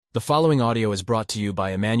The following audio is brought to you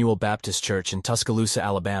by Emmanuel Baptist Church in Tuscaloosa,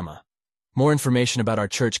 Alabama. More information about our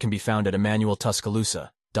church can be found at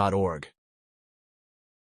emmanueltuscaloosa.org.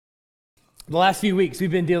 The last few weeks,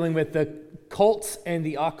 we've been dealing with the cults and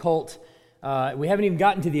the occult. We haven't even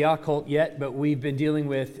gotten to the occult yet, but we've been dealing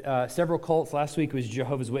with several cults. Last week was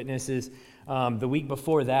Jehovah's Witnesses. The week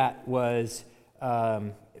before that was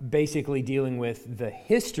basically dealing with the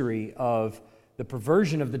history of the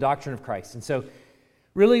perversion of the doctrine of Christ. And so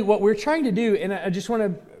really what we're trying to do, and I just want to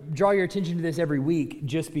draw your attention to this every week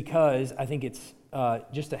just because I think it's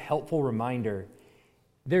just a helpful reminder.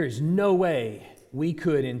 There is no way we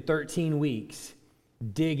could in 13 weeks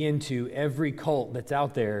dig into every cult that's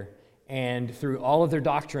out there and through all of their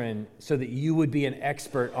doctrine so that you would be an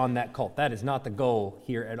expert on that cult. That is not the goal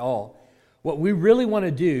here at all. What we really want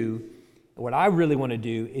to do, what I really want to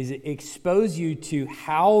do, is expose you to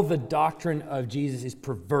how the doctrine of Jesus is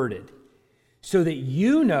perverted so that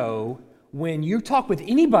you know when you talk with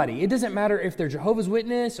anybody, it doesn't matter if they're Jehovah's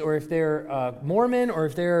Witness or if they're Mormon or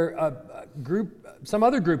if they're a group, some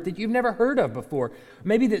other group that you've never heard of before,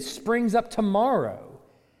 maybe that springs up tomorrow.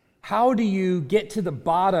 How do you get to the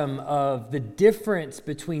bottom of the difference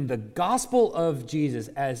between the gospel of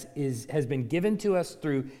Jesus has been given to us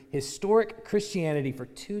through historic Christianity for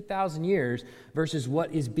 2,000 years versus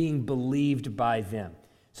what is being believed by them?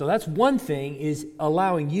 So that's one thing, is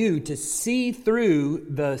allowing you to see through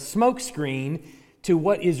the smoke screen to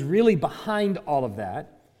what is really behind all of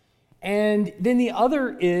that. And then the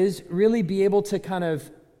other is really be able to kind of,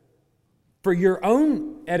 for your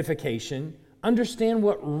own edification, understand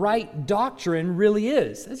what right doctrine really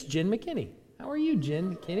is. That's Jen McKinney. How are you,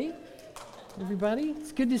 Jen McKinney? Everybody,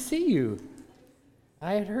 it's good to see you.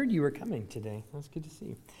 I had heard you were coming today. That's good to see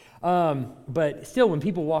you. But still, when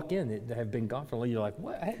people walk in that have been gone for a while, you're like,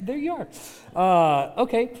 what? There you are.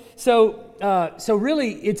 Okay, so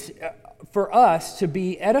really it's for us to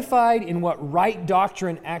be edified in what right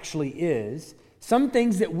doctrine actually is, some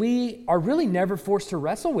things that we are really never forced to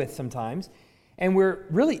wrestle with sometimes, and we're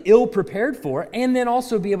really ill prepared for, and then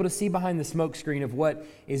also be able to see behind the smoke screen of what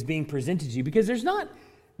is being presented to you. Because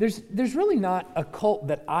there's really not a cult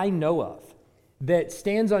that I know of that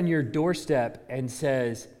stands on your doorstep and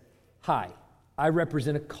says, hi, I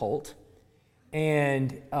represent a cult,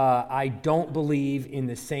 and I don't believe in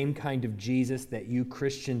the same kind of Jesus that you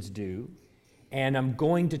Christians do, and I'm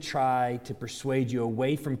going to try to persuade you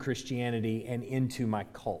away from Christianity and into my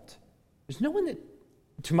cult. There's no one that,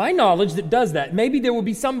 to my knowledge, that does that. Maybe there will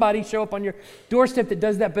be somebody show up on your doorstep that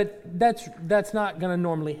does that, but that's not going to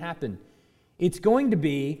normally happen. It's going to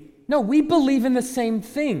be, no, we believe in the same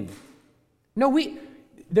thing. No,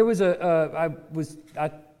 I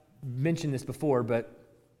mentioned this before, but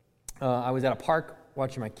I was at a park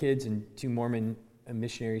watching my kids, and two Mormon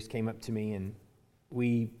missionaries came up to me, and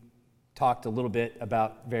we talked a little bit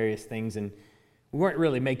about various things, and we weren't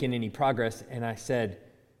really making any progress, and I said,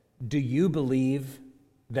 do you believe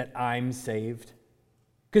that I'm saved?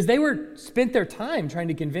 Because they spent their time trying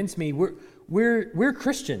to convince me we're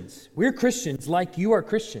Christians. We're Christians like you are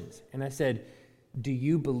Christians. And I said, do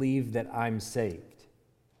you believe that I'm saved?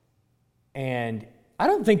 And I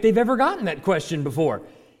don't think they've ever gotten that question before,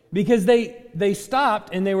 because they stopped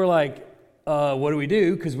and they were like, what do we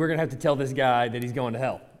do? Because we're going to have to tell this guy that he's going to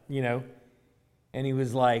hell, you know? And he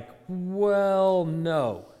was like, well,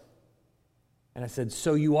 no. And I said,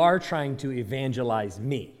 so you are trying to evangelize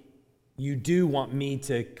me. You do want me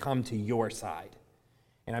to come to your side.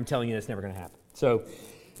 And I'm telling you that's never going to happen. So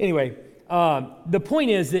anyway, the point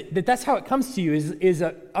is that's how it comes to you, is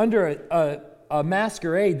under a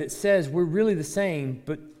masquerade that says we're really the same,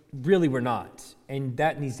 but really we're not. And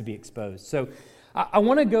that needs to be exposed. So I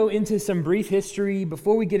want to go into some brief history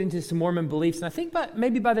before we get into some Mormon beliefs. And I think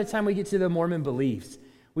maybe by the time we get to the Mormon beliefs,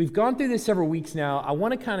 we've gone through this several weeks now. I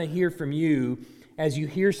want to kind of hear from you as you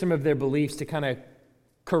hear some of their beliefs to kind of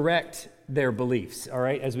correct their beliefs, all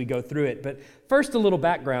right, as we go through it. But first, a little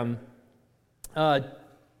background. I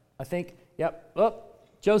think,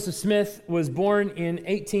 Joseph Smith was born in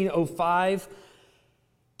 1805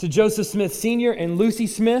 to Joseph Smith Sr. and Lucy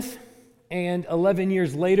Smith, and 11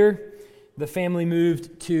 years later, the family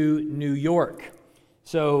moved to New York.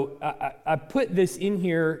 So I put this in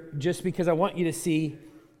here just because I want you to see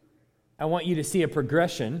a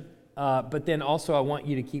progression, but then also I want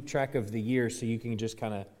you to keep track of the years so you can just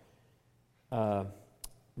kind of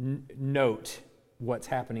note what's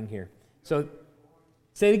happening here. So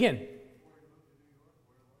say it again.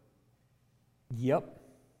 Yep.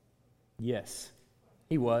 Yes.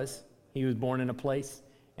 He was born in a place,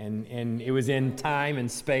 and it was in time and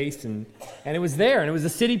space, and it was there, and it was a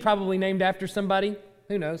city probably named after somebody.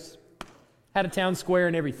 Who knows? Had a town square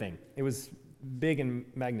and everything. It was big and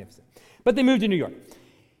magnificent. But they moved to New York.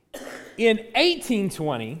 In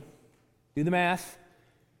 1820, do the math,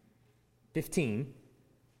 15,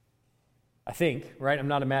 I think, right? I'm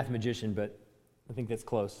not a mathematician, but I think that's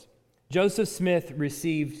close. Joseph Smith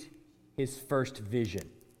received his first vision.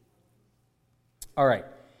 All right.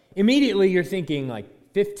 Immediately you're thinking like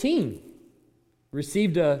 15,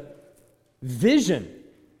 received a vision.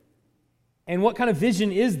 And what kind of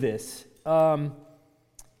vision is this?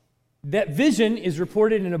 That vision is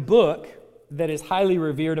reported in a book that is highly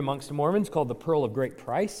revered amongst Mormons called The Pearl of Great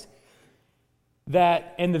Price.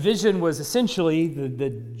 And the vision was essentially,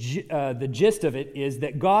 the gist of it is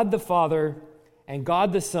that God the Father and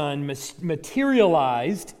God the Son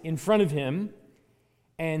materialized in front of him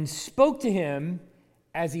and spoke to him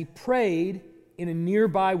as he prayed in a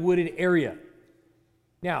nearby wooded area.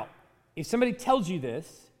 Now, if somebody tells you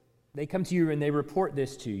this, they come to you and they report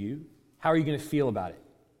this to you, how are you going to feel about it?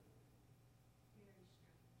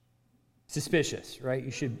 Suspicious, right?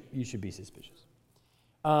 You should be suspicious.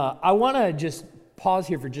 I want to just pause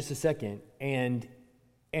here for just a second and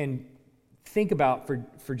think about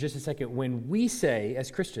for just a second when we say,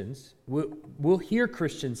 as Christians, we'll hear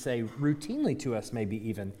Christians say routinely to us, maybe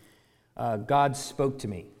even, God spoke to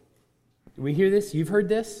me. Do we hear this? You've heard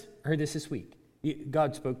this? I heard this week.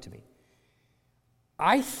 God spoke to me.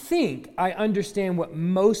 I think I understand what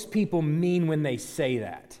most people mean when they say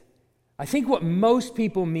that. I think what most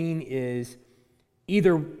people mean is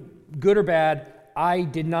either good or bad, I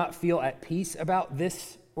did not feel at peace about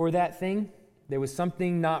this or that thing. There was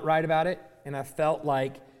something not right about it, and I felt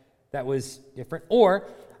like that was different. Or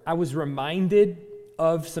I was reminded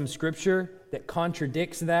of some scripture that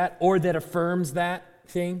contradicts that or that affirms that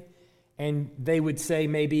thing, and they would say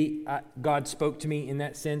maybe God spoke to me in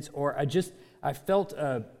that sense, or I felt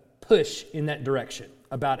a push in that direction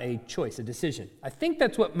about a choice, a decision. I think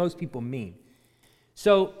that's what most people mean.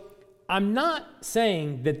 So I'm not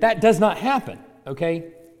saying that does not happen,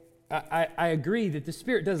 okay? I agree that the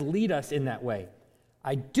Spirit does lead us in that way.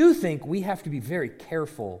 I do think we have to be very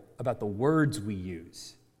careful about the words we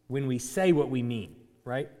use when we say what we mean,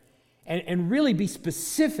 right? And really be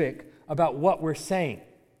specific about what we're saying.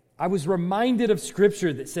 I was reminded of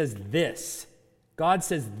Scripture that says this. God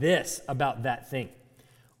says this about that thing.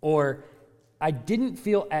 Or I didn't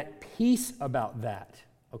feel at peace about that.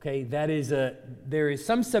 Okay, there is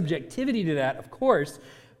some subjectivity to that, of course,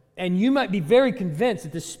 and you might be very convinced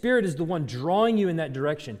that the Spirit is the one drawing you in that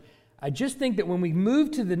direction. I just think that when we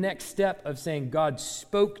move to the next step of saying God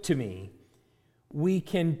spoke to me, we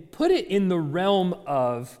can put it in the realm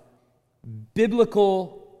of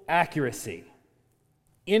biblical accuracy.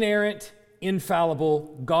 Inerrant,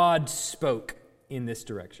 infallible, God spoke in this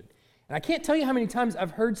direction. And I can't tell you how many times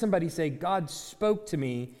I've heard somebody say, God spoke to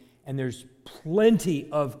me, and there's plenty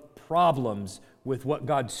of problems with what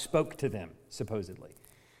God spoke to them, supposedly.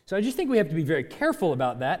 So I just think we have to be very careful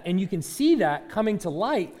about that, and you can see that coming to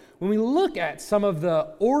light when we look at some of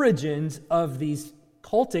the origins of these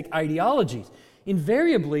cultic ideologies.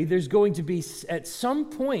 Invariably, there's going to be, at some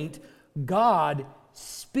point, God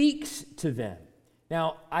speaks to them.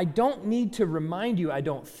 Now, I don't need to remind you, I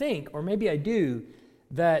don't think, or maybe I do,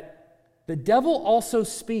 that the devil also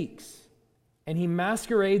speaks, and he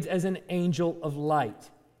masquerades as an angel of light,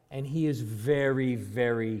 and he is very,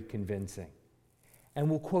 very convincing. And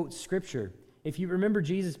we'll quote Scripture. If you remember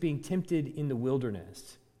Jesus being tempted in the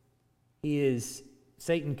wilderness,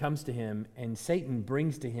 Satan comes to him, and Satan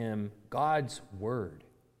brings to him God's word.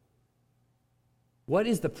 What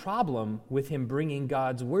is the problem with him bringing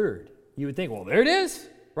God's word? You would think, well, there it is.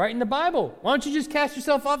 Right in the Bible. Why don't you just cast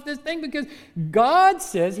yourself off this thing? Because God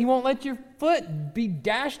says he won't let your foot be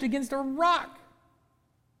dashed against a rock.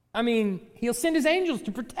 I mean, he'll send his angels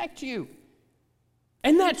to protect you.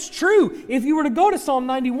 And that's true. If you were to go to Psalm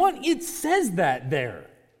 91, it says that there.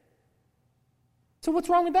 So what's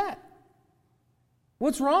wrong with that?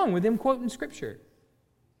 What's wrong with him quoting Scripture?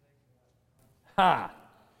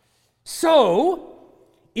 So,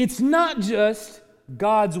 it's not just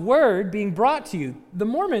God's word being brought to you. The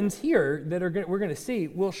Mormons here that we're going to see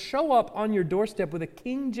will show up on your doorstep with a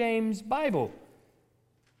King James Bible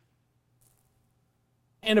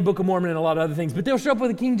and a Book of Mormon and a lot of other things, but they'll show up with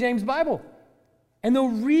a King James Bible and they'll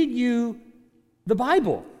read you the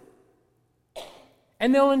Bible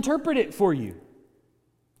and they'll interpret it for you.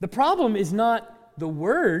 The problem is not the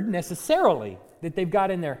word necessarily that they've got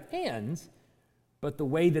in their hands, but the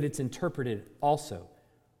way that it's interpreted also.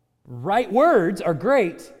 Right words are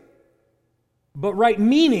great, but right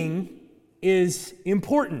meaning is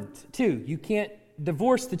important too. You can't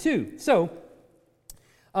divorce the two. So,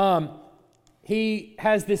 he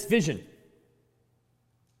has this vision,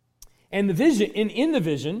 And in the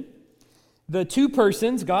vision, the two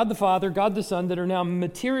persons, God the Father, God the Son, that are now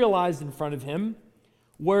materialized in front of him,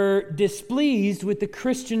 were displeased with the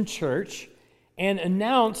Christian church and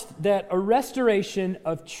announced that a restoration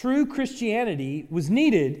of true Christianity was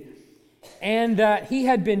needed, and that he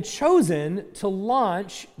had been chosen to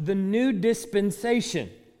launch the new dispensation.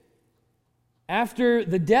 After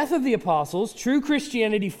the death of the apostles, true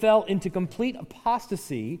Christianity fell into complete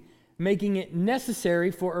apostasy, making it necessary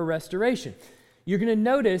for a restoration. You're going to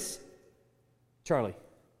notice, Charlie.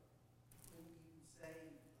 When you say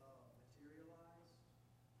materialize,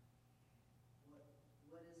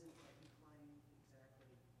 what is it that you claim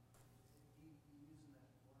exactly? You using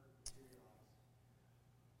that word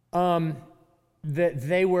materialize? That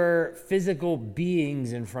they were physical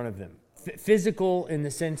beings in front of them. Physical in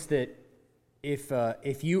the sense that if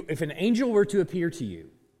an angel were to appear to you,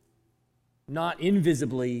 not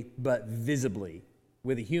invisibly but visibly,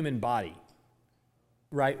 with a human body,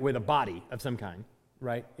 right, with a body of some kind,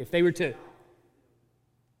 right? If they were to,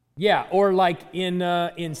 yeah, or like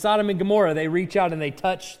in Sodom and Gomorrah, they reach out and they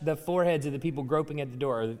touch the foreheads of the people groping at the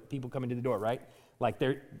door, or the people coming to the door, right? Like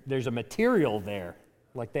there's a material there,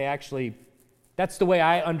 like they actually. That's the way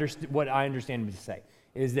what I understand him to say,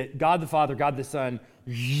 is that God the Father, God the Son,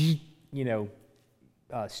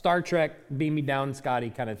 Star Trek, beam me down, Scotty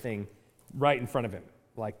kind of thing, right in front of him,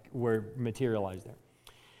 like we're materialized there.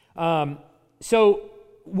 So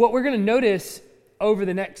what we're going to notice over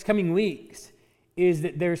the next coming weeks is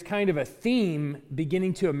that there's kind of a theme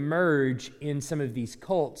beginning to emerge in some of these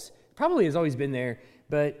cults. Probably has always been there,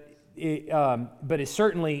 but it's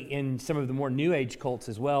certainly in some of the more New Age cults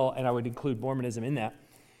as well, and I would include Mormonism in that,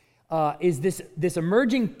 is this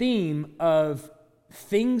emerging theme of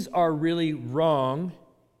things are really wrong,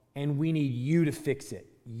 and we need you to fix it.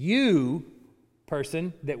 You,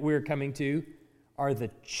 person that we're coming to, are the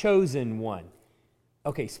chosen one.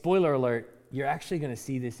 Okay, spoiler alert, you're actually going to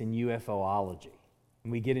see this in UFOlogy.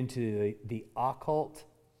 When we get into the occult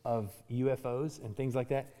of UFOs and things like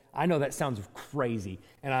that, I know that sounds crazy,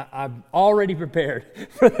 and I'm already prepared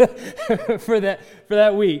for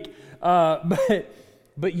that week.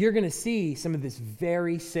 But you're going to see some of this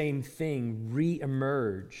very same thing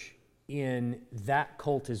reemerge in that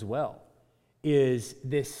cult as well. Is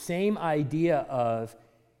this same idea of,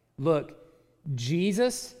 look,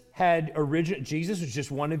 Jesus was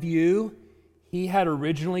just one of you. He had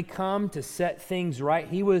originally come to set things right.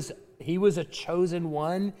 He was a chosen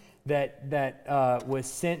one that was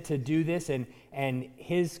sent to do this, and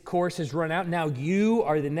his course has run out. Now you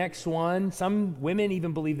are the next one. Some women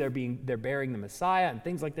even believe they're bearing the Messiah and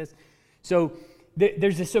things like this. So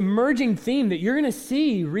there's this emerging theme that you're going to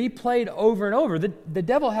see replayed over and over. The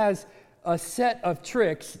devil has a set of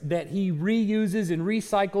tricks that he reuses and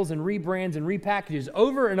recycles and rebrands and repackages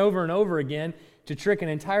over and over and over again to trick an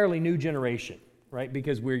entirely new generation, right?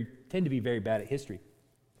 Because we tend to be very bad at history.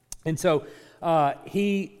 And so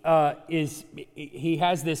he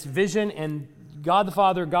has this vision, and God the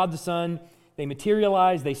Father, God the Son, they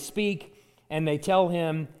materialize, they speak, and they tell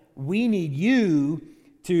him, we need you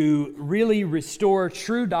to really restore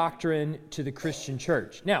true doctrine to the Christian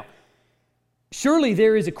church. Now, surely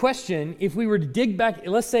there is a question, if we were to dig back,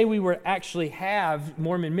 let's say we were actually have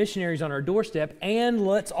Mormon missionaries on our doorstep, and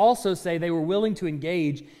let's also say they were willing to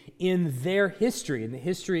engage in their history, in the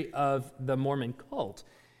history of the Mormon cult.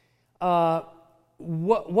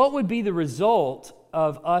 What would be the result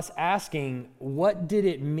of us asking, what did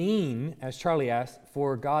it mean, as Charlie asked,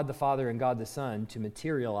 for God the Father and God the Son to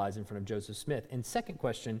materialize in front of Joseph Smith? And second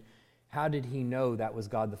question, how did he know that was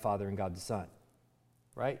God the Father and God the Son?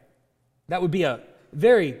 Right? That would be a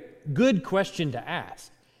very good question to ask,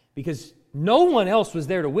 because no one else was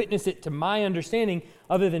there to witness it, to my understanding,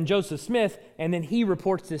 other than Joseph Smith, and then he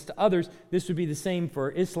reports this to others. This would be the same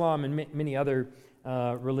for Islam and many other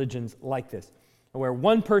religions like this, where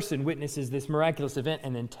one person witnesses this miraculous event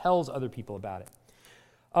and then tells other people about it.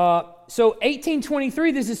 So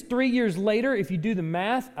 1823, this is 3 years later. If you do the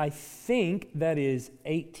math, I think that is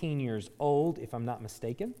 18 years old, if I'm not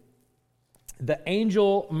mistaken. The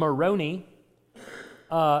angel Moroni,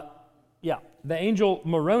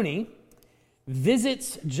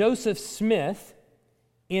 visits Joseph Smith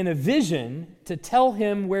in a vision to tell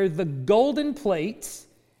him where the golden plates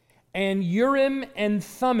and Urim and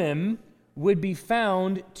Thummim would be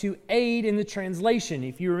found to aid in the translation.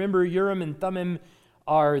 If you remember, Urim and Thummim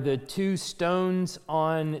are the two stones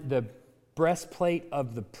on the breastplate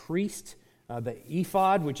of the priest, the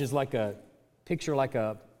ephod, which is like a picture,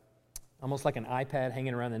 almost like an iPad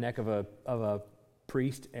hanging around the neck of a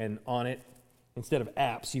priest, and on it Instead of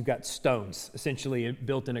apps, you've got stones, essentially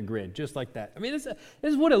built in a grid, just like that. I mean, this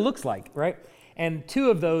is what it looks like, right? And 2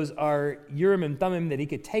 of those are Urim and Thummim that he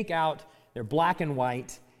could take out. They're black and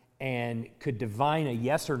white and could divine a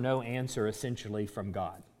yes or no answer, essentially, from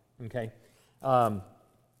God, okay?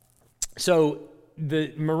 So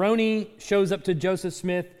the Moroni shows up to Joseph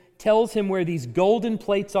Smith, tells him where these golden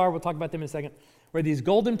plates are. We'll talk about them in a second. Where these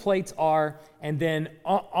golden plates are, and then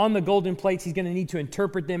on the golden plates, he's going to need to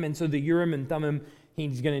interpret them, and so the Urim and Thummim,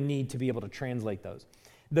 he's going to need to be able to translate those.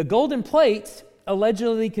 The golden plates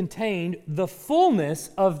allegedly contained the fullness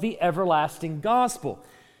of the everlasting gospel.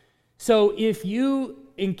 So if you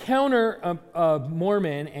encounter a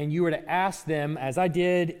Mormon and you were to ask them, as I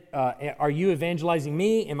did, are you evangelizing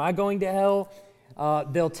me? Am I going to hell?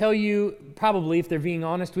 They'll tell you, probably if they're being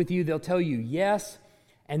honest with you, they'll tell you yes.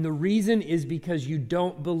 And the reason is because you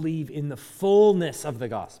don't believe in the fullness of the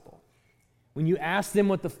gospel. When you ask them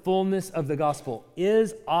what the fullness of the gospel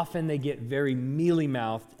is, often they get very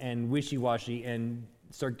mealy-mouthed and wishy-washy and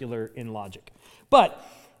circular in logic. But,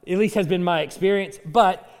 at least has been my experience,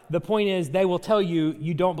 but the point is they will tell you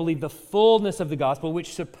you don't believe the fullness of the gospel,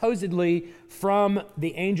 which supposedly from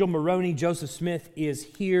the angel Moroni, Joseph Smith is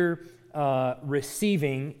here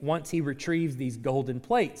receiving once he retrieves these golden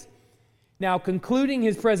plates. Now, concluding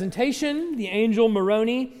his presentation, the angel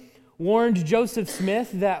Moroni warned Joseph Smith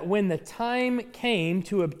that when the time came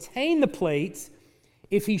to obtain the plates,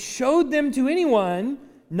 if he showed them to anyone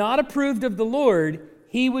not approved of the Lord,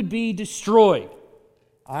 he would be destroyed.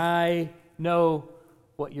 I know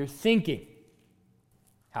what you're thinking.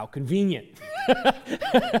 How convenient.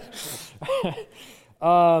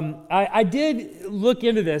 I did look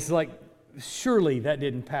into this, like, surely that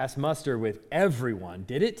didn't pass muster with everyone,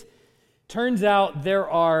 did it? Turns out there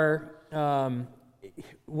are,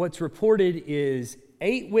 what's reported is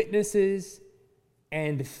 8 witnesses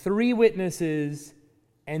and 3 witnesses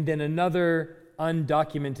and then another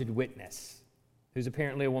undocumented witness, who's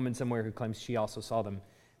apparently a woman somewhere who claims she also saw them.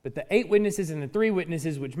 But the 8 witnesses and the 3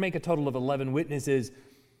 witnesses, which make a total of 11 witnesses,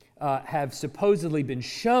 have supposedly been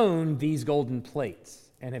shown these golden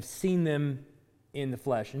plates and have seen them in the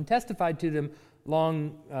flesh and testified to them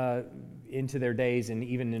long into their days and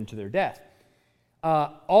even into their death.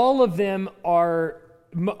 All of them are,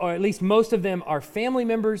 or at least most of them, are family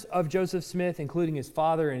members of Joseph Smith, including his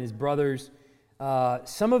father and his brothers.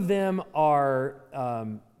 Some of them are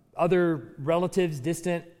other relatives,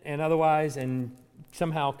 distant and otherwise, and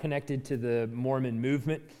somehow connected to the Mormon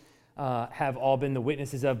movement, have all been the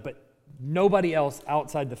witnesses of, but nobody else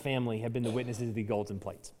outside the family have been the witnesses of the golden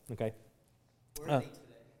plates. Okay? Where are they today?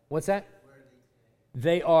 What's that? Where are they today?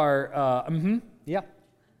 They are,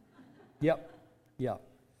 yeah.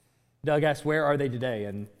 Doug asked, where are they today?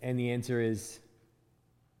 And the answer is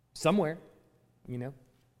somewhere,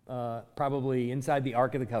 probably inside the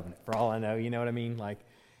Ark of the Covenant, for all I know, you know what I mean? Like,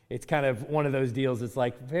 it's kind of one of those deals that's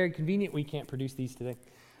like, very convenient, we can't produce these today.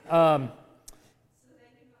 So they do not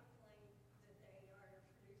claim that they are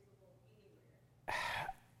reproducible anywhere?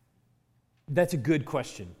 That's a good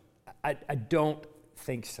question. I don't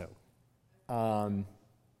think so.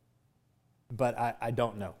 But I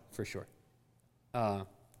don't know for sure.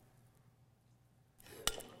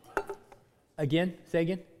 Again? Say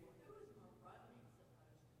again?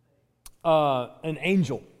 An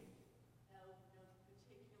angel.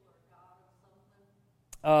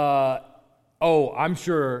 I'm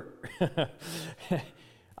sure.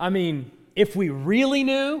 I mean, if we really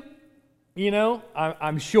knew,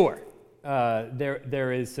 I'm sure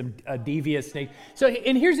there is some devious nature. So,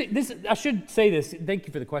 and here's this. I should say this. Thank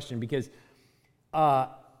you for the question, because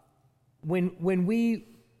when we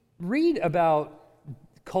read about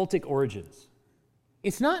cultic origins,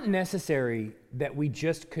 it's not necessary that we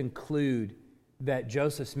just conclude that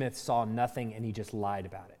Joseph Smith saw nothing and he just lied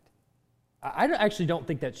about it. I actually don't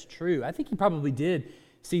think that's true. I think he probably did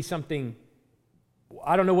see something.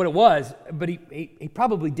 I don't know what it was, but he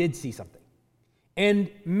probably did see something. And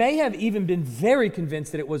may have even been very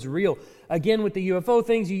convinced that it was real. Again, with the UFO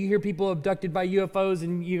things, you hear people abducted by UFOs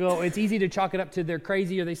and you go, it's easy to chalk it up to they're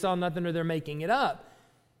crazy or they saw nothing or they're making it up.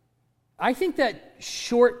 I think that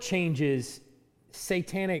shortchanges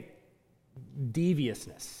satanic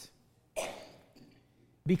deviousness.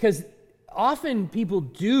 Because often people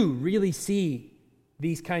do really see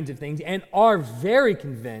these kinds of things and are very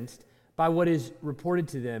convinced by what is reported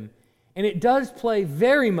to them. And it does play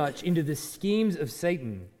very much into the schemes of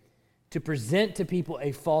Satan to present to people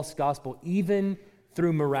a false gospel, even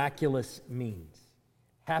through miraculous means.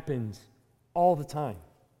 Happens all the time.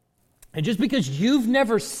 And just because you've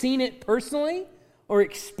never seen it personally or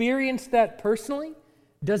experienced that personally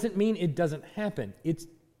doesn't mean it doesn't happen. It's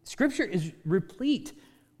Scripture is replete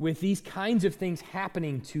with these kinds of things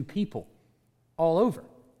happening to people all over.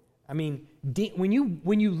 I mean, when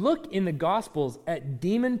you look in the Gospels at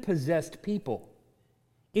demon-possessed people,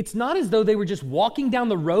 it's not as though they were just walking down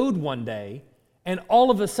the road one day and all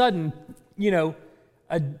of a sudden,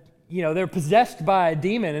 they're possessed by a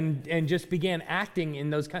demon and just began acting in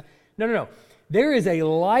those kinds. No. There is a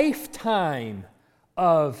lifetime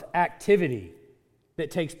of activity that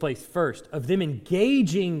takes place first, of them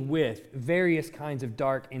engaging with various kinds of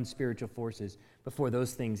dark and spiritual forces before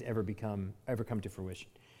those things ever come to fruition.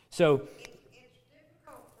 So it's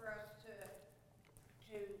difficult for us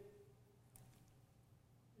to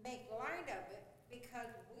make light of it because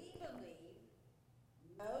we believe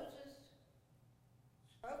Moses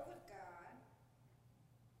spoke with God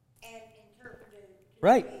and interpreted to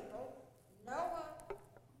Right. people. Noah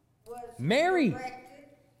was Mary. directed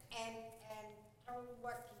and told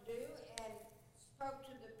what to do and spoke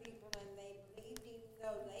to the people and they believed even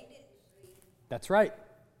though they didn't see. that's right.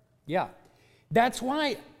 Yeah. That's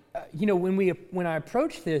why, when I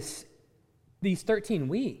approach these 13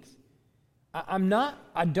 weeks, I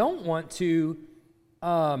don't want to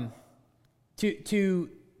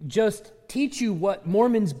just teach you what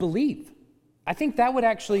Mormons believe. I think that would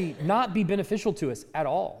actually not be beneficial to us at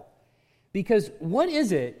all. Because what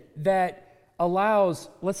is it that allows,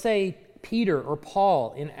 let's say, Peter or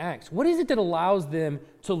Paul in Acts, what is it that allows them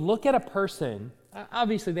to look at a person?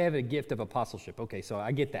 Obviously, they have a gift of apostleship. Okay, so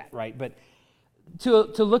I get that, right? But to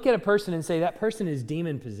look at a person and say that person is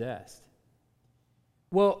demon-possessed.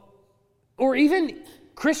 Well, or even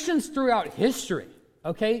Christians throughout history,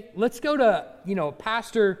 okay? Let's go to, a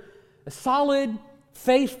pastor, a solid,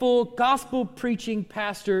 faithful, gospel-preaching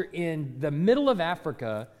pastor in the middle of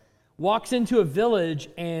Africa walks into a village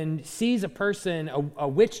and sees a person, a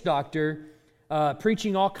witch doctor,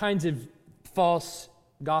 preaching all kinds of false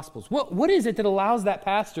gospels. What is it that allows that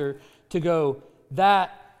pastor to go,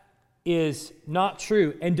 that is not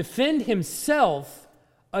true, and defend himself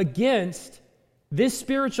against this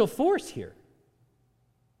spiritual force here?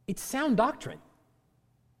 It's sound doctrine.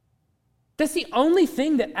 That's the only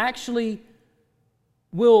thing that actually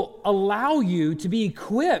will allow you to be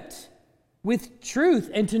equipped with truth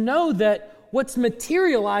and to know that what's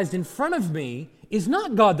materialized in front of me is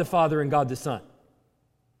not God the Father and God the Son.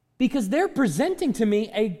 Because they're presenting to me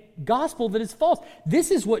a gospel that is false. This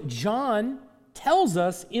is what John tells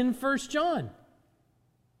us in 1 John.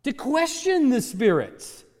 To question the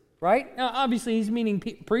spirits, right? Now, obviously, he's meaning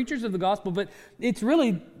preachers of the gospel, but it's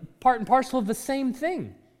really part and parcel of the same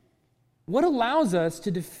thing. What allows us to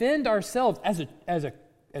defend ourselves as a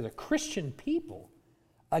Christian people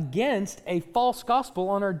against a false gospel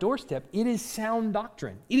on our doorstep? It is sound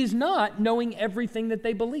doctrine. It is not knowing everything that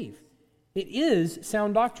they believe. It is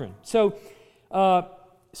sound doctrine. So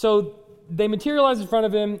they materialize in front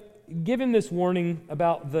of him, give him this warning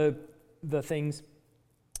about the things,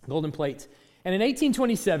 golden plates. And in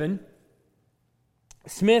 1827,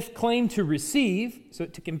 Smith claimed to receive, so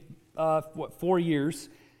it took him, 4 years,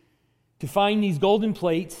 to find these golden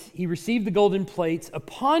plates. He received the golden plates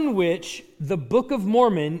upon which the Book of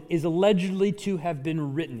Mormon is alleged to have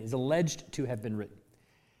been written.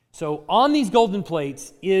 So on these golden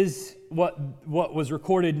plates is what was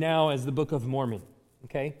recorded now as the Book of Mormon.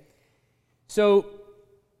 Okay? So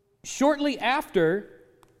shortly after,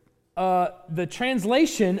 the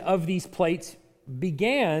translation of these plates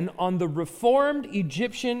began on the reformed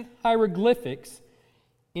Egyptian hieroglyphics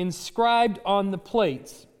inscribed on the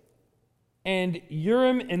plates. And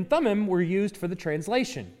Urim and Thummim were used for the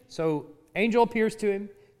translation. So angel appears to him,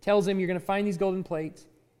 tells him, you're going to find these golden plates,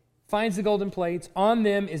 finds the golden plates. On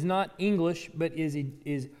them is not English, but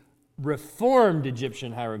is reformed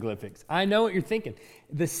Egyptian hieroglyphics. I know what you're thinking.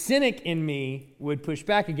 The cynic in me would push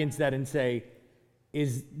back against that and say,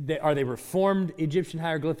 are they reformed Egyptian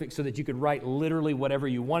hieroglyphics so that you could write literally whatever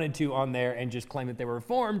you wanted to on there and just claim that they were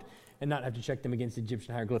reformed and not have to check them against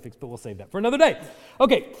Egyptian hieroglyphics? But we'll save that for another day.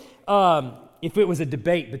 Okay, if it was a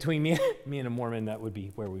debate between me and a Mormon, that would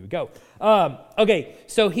be where we would go. Okay,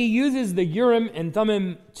 so he uses the Urim and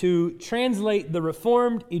Thummim to translate the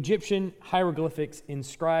reformed Egyptian hieroglyphics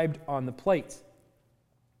inscribed on the plates.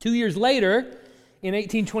 2 years later, in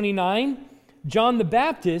 1829, John the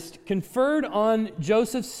Baptist conferred on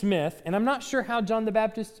Joseph Smith, and I'm not sure how John the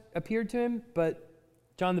Baptist appeared to him, but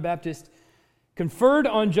John the Baptist conferred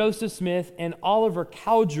on Joseph Smith and Oliver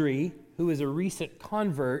Cowdery, who is a recent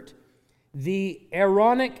convert, the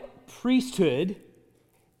Aaronic priesthood,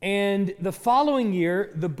 and the following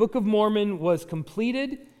year, the Book of Mormon was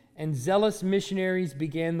completed, and zealous missionaries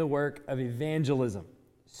began the work of evangelism.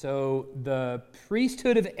 So the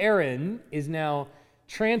priesthood of Aaron is now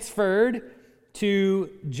transferred to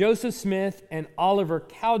Joseph Smith and Oliver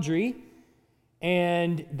Cowdery,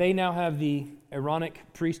 and they now have the Aaronic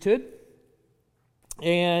priesthood.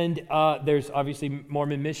 And there's obviously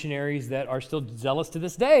Mormon missionaries that are still zealous to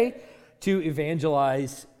this day to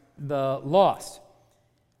evangelize the lost.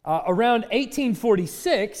 Around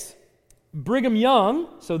 1846, Brigham Young,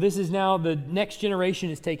 so this is now the next generation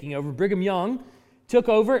is taking over, Brigham Young took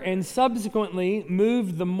over and subsequently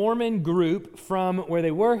moved the Mormon group from where they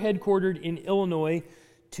were headquartered in Illinois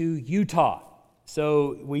to Utah.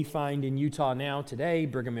 So we find in Utah now today,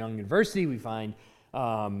 Brigham Young University, we find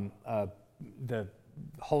the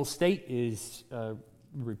whole state is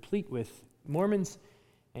replete with Mormons,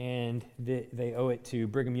 and they owe it to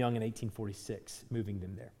Brigham Young in 1846, moving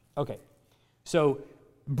them there. Okay, so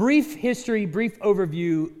brief history, brief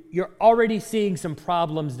overview. You're already seeing some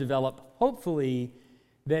problems develop, hopefully,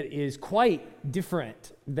 that is quite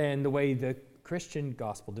different than the way the Christian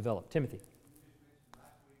gospel developed. Timothy.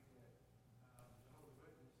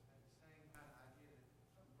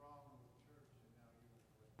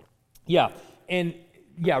 Yeah, and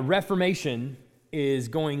Reformation is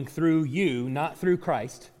going through you, not through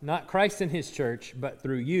Christ, not Christ and his church, but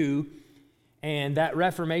through you. And that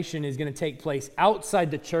Reformation is going to take place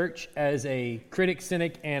outside the church as a critic,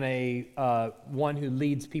 cynic, and a one who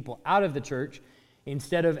leads people out of the church,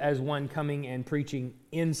 instead of as one coming and preaching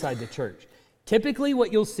inside the church. Typically,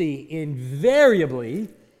 what you'll see invariably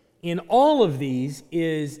in all of these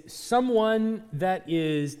is someone that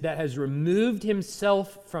has removed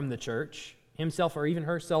himself from the church, himself or even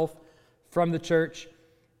herself from the church,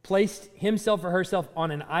 placed himself or herself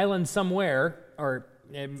on an island somewhere, or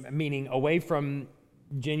meaning away from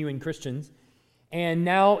genuine Christians, and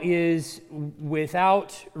now is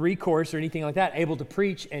without recourse or anything like that, able to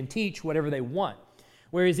preach and teach whatever they want.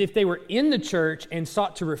 Whereas if they were in the church and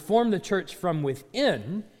sought to reform the church from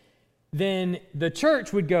within, then the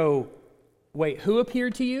church would go, wait, who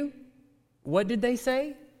appeared to you? What did they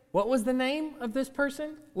say? What was the name of this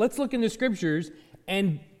person? Let's look in the scriptures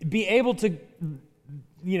and be able to,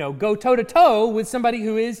 go toe-to-toe with somebody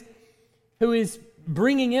who is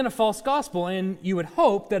bringing in a false gospel. And you would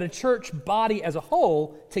hope that a church body as a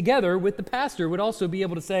whole, together with the pastor, would also be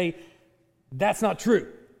able to say, that's not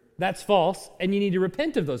true. That's false, and you need to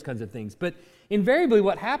repent of those kinds of things. But invariably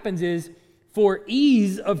what happens is, for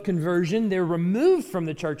ease of conversion, they're removed from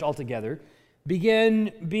the church altogether,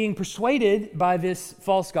 begin being persuaded by this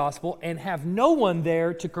false gospel, and have no one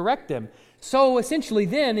there to correct them. So essentially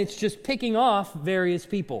then, it's just picking off various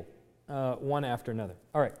people, one after another.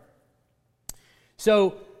 All right.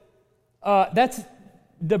 So that's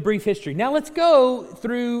the brief history. Now let's go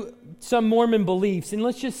through some Mormon beliefs, and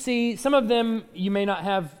let's just see. Some of them you may not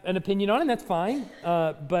have an opinion on, and that's fine.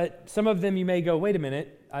 But some of them you may go, wait a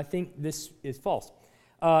minute, I think this is false.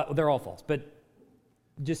 They're all false, but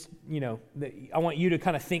just, I want you to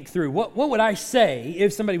kind of think through, what would I say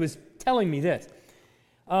if somebody was telling me this?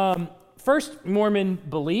 First Mormon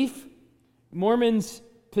belief, Mormons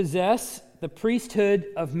possess the priesthood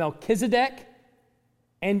of Melchizedek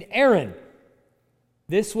and Aaron.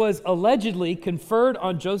 This was allegedly conferred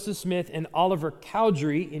on Joseph Smith and Oliver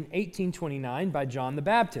Cowdery in 1829 by John the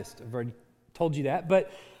Baptist. I've already told you that,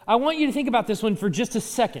 but I want you to think about this one for just a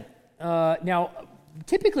second. Now,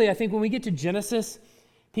 typically, I think when we get to Genesis,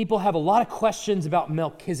 people have a lot of questions about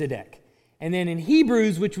Melchizedek. And then in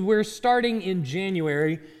Hebrews, which we're starting in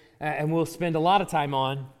January, and we'll spend a lot of time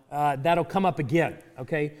on, that'll come up again,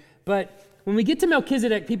 okay? But when we get to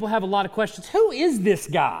Melchizedek, people have a lot of questions. Who is this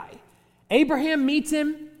guy? Abraham meets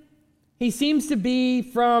him. He seems to be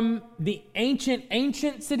from the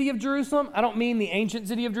ancient city of Jerusalem. I don't mean the ancient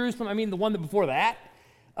city of Jerusalem. I mean the one that before that.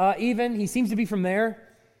 Even he seems to be from there.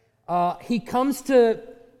 He comes to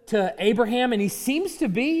Abraham, and he seems to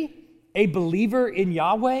be a believer in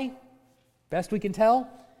Yahweh, best we can tell.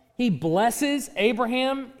 He blesses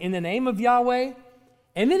Abraham in the name of Yahweh,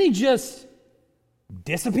 and then he just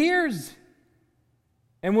disappears.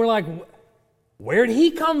 And we're like, where did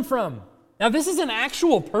he come from? Now, this is an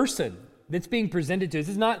actual person that's being presented to us.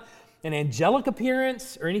 This is not an angelic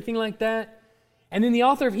appearance or anything like that. And then the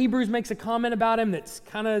author of Hebrews makes a comment about him that's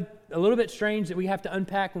kind of a little bit strange that we have to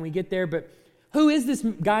unpack when we get there. But who is this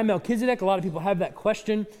guy Melchizedek? A lot of people have that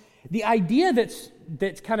question. The idea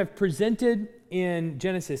that's kind of presented in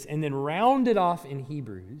Genesis and then rounded off in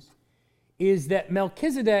Hebrews is that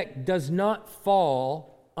Melchizedek does not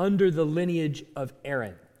fall under the lineage of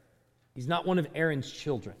Aaron. He's not one of Aaron's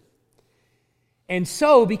children. And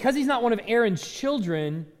so, because he's not one of Aaron's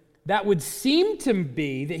children, that would seem to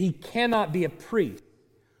be that he cannot be a priest.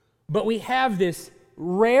 But we have this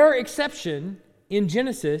rare exception in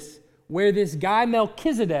Genesis where this guy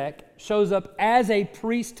Melchizedek shows up as a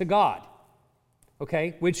priest to God,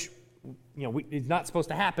 okay, which is not supposed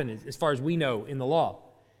to happen as far as we know in the law.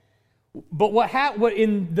 But what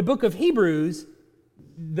in the book of Hebrews,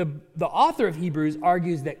 the author of Hebrews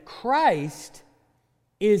argues that Christ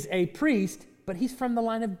is a priest, but he's from the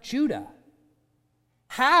line of Judah.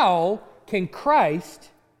 How can Christ,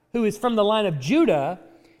 who is from the line of Judah,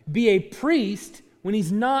 be a priest when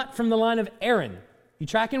he's not from the line of Aaron? You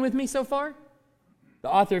tracking with me so far? The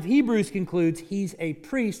author of Hebrews concludes he's a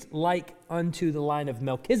priest like unto the line of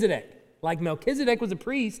Melchizedek. Like Melchizedek was a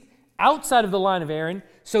priest outside of the line of Aaron,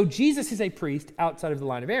 so Jesus is a priest outside of the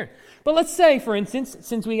line of Aaron. But let's say, for instance,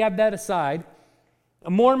 since we have that aside,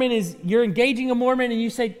 you're engaging a Mormon and you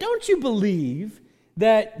say, don't you believe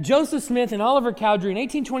that Joseph Smith and Oliver Cowdery in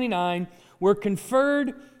 1829 were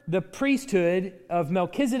conferred the priesthood of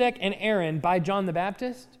Melchizedek and Aaron by John the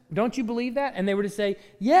Baptist? Don't you believe that? And they were to say,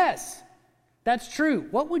 yes, that's true.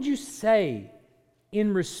 What would you say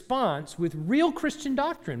in response with real Christian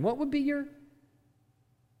doctrine? What would be your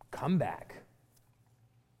comeback?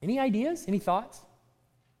 Any ideas? Any thoughts?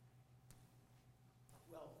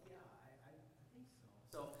 Well, yeah, I think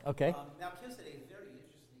so. So, Okay. Melchizedek is very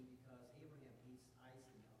interesting because Abraham hates Isaac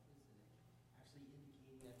and Melchizedek, actually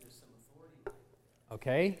indicating that there's some authority right there.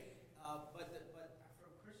 Okay. But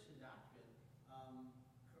from Christian doctrine,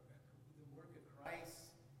 the work of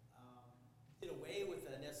Christ did away with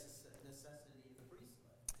the necessity of the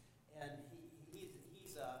priesthood, and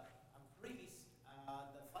he's a priest,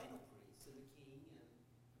 the final priest, and the king and the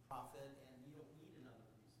prophet, and you don't need another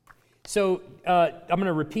priest. So I'm going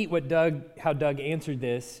to repeat how Doug answered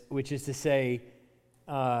this, which is to say,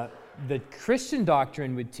 the Christian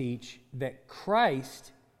doctrine would teach that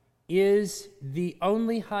Christ is the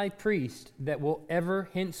only high priest that will ever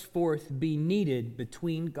henceforth be needed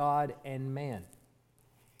between God and man.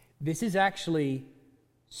 This is actually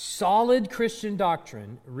solid Christian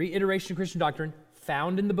doctrine, reiteration of Christian doctrine,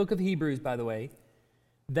 found in the book of Hebrews, by the way,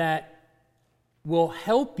 that will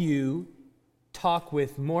help you talk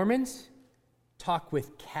with Mormons, talk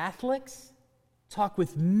with Catholics, talk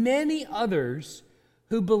with many others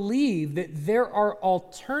who believe that there are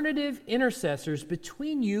alternative intercessors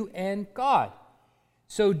between you and God.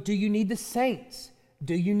 So do you need the saints?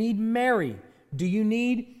 Do you need Mary? Do you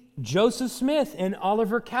need Joseph Smith and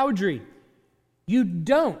Oliver Cowdery? You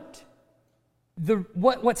don't.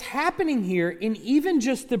 What's happening here in even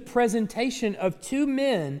just the presentation of two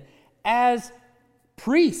men as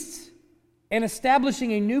priests and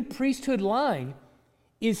establishing a new priesthood line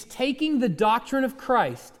is taking the doctrine of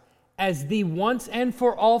Christ as the once and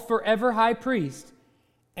for all forever high priest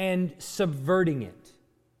and subverting it.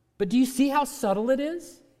 But do you see how subtle it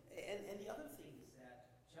is? And the other thing is that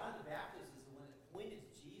John the Baptist is the one that pointed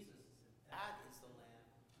to Jesus and said, that is the Lamb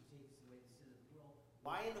who takes away the sin of the world.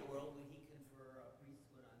 Why in the world would he confer a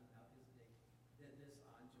priesthood on Melchizedek, did this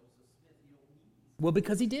on Joseph Smith? You don't need these. Well,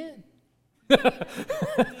 because he did.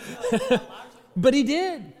 But he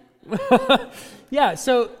did. Yeah,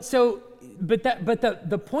 but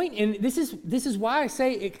the point, and this is why I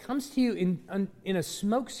say it comes to you in a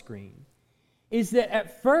smoke screen, is that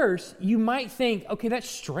at first you might think, okay, that's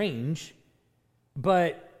strange,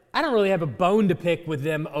 but I don't really have a bone to pick with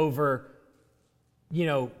them over,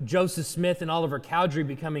 Joseph Smith and Oliver Cowdery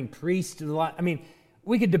becoming priests. I mean,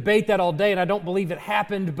 we could debate that all day, and I don't believe it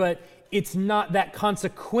happened, but it's not that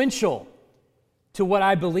consequential to what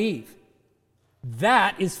I believe.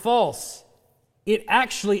 That is false. It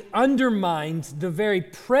actually undermines the very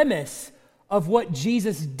premise of what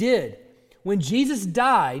Jesus did. When Jesus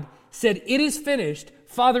died, said, "It is finished.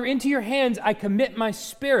 Father, into your hands I commit my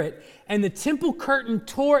spirit," and the temple curtain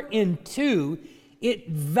tore in two,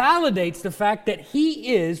 it validates the fact that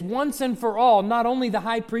he is, once and for all, not only the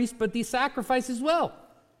high priest, but the sacrifice as well.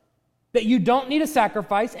 That you don't need a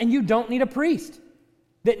sacrifice and you don't need a priest.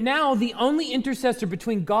 That now the only intercessor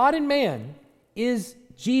between God and man is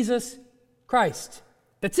Jesus Christ.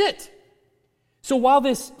 That's it. So while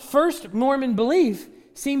this first Mormon belief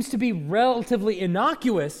seems to be relatively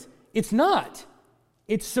innocuous, it's not.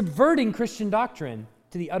 It's subverting Christian doctrine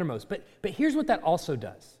to the uttermost. But here's what that also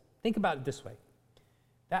does. Think about it this way.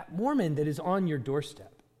 That Mormon that is on your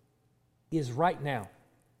doorstep is right now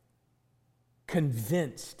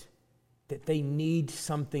convinced that they need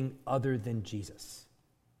something other than Jesus.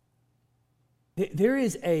 There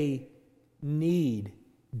is a need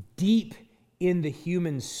deep in the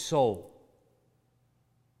human soul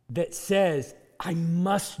that says, I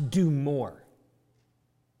must do more.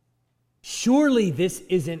 Surely this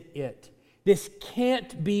isn't it. This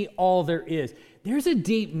can't be all there is. There's a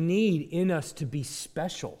deep need in us to be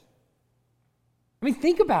special. I mean,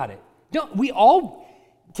 think about it. Don't we all,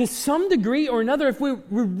 to some degree or another, if we're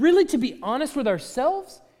really to be honest with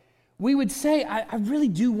ourselves, we would say, I really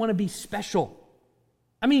do want to be special.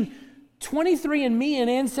 I mean, 23andMe and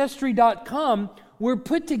Ancestry.com were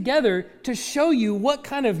put together to show you what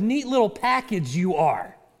kind of neat little package you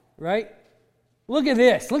are, right? Look at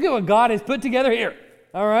this. Look at what God has put together here,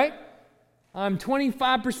 all right? I'm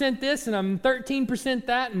 25% this and I'm 13%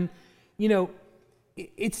 that, and,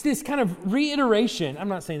 it's this kind of reiteration. I'm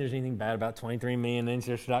not saying there's anything bad about 23andMe and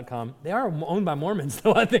Ancestry.com. They are owned by Mormons,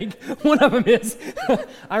 though, I think. One of them is,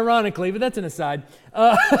 ironically, but that's an aside.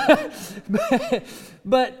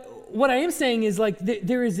 But what I am saying is, like,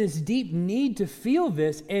 there is this deep need to feel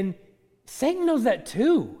this, and Satan knows that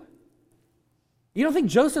too. You don't think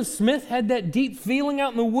Joseph Smith had that deep feeling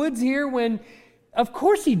out in the woods here when, of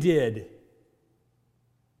course he did.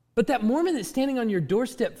 But that Mormon that's standing on your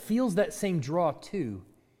doorstep feels that same draw too.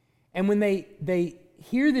 And when they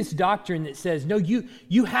hear this doctrine that says, no,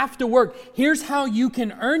 you have to work. Here's how you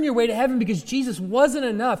can earn your way to heaven because Jesus wasn't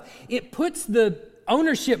enough. It puts the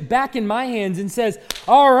ownership back in my hands and says,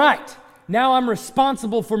 all right, now I'm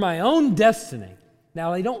responsible for my own destiny.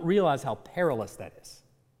 Now, they don't realize how perilous that is.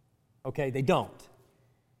 Okay, they don't.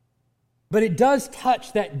 But it does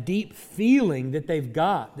touch that deep feeling that they've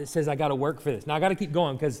got that says, I got to work for this. Now, I got to keep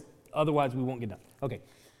going because otherwise we won't get done. Okay.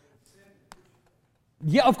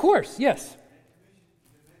 Yeah, of course, yes.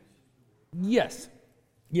 Yes.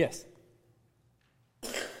 Yes.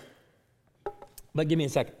 But give me a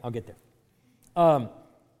second. I'll get there.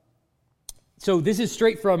 So this is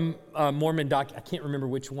straight from Mormon doc. I can't remember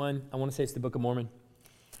which one. I want to say it's the Book of Mormon.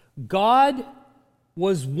 God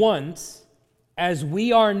was once as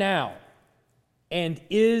we are now and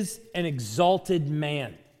is an exalted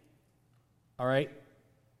man. All right?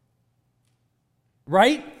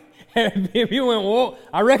 Right? If you went, whoa,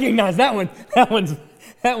 I recognize that one.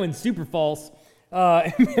 That one's super false.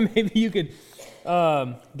 Maybe you could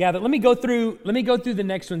gather. Let me go through the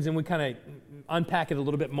next ones, and we kind of unpack it a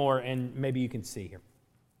little bit more, and maybe you can see here.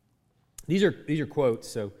 These are quotes.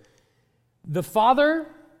 So, the Father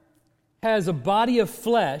has a body of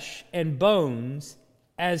flesh and bones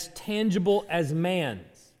as tangible as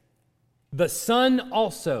man's. The Son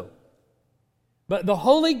also. But the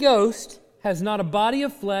Holy Ghost has not a body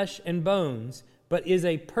of flesh and bones, but is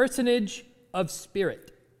a personage of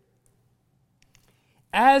spirit.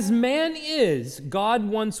 As man is, God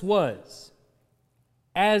once was.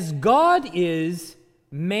 As God is,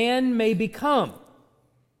 man may become.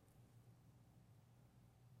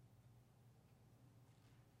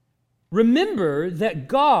 Remember that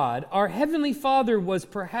God, our Heavenly Father, was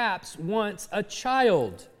perhaps once a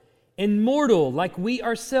child, and mortal like we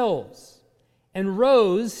ourselves, and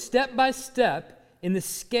rose step by step in the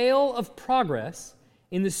scale of progress,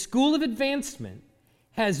 in the school of advancement,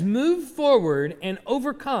 has moved forward and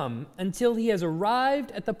overcome until he has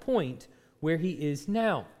arrived at the point where he is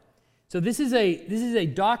now. So this is a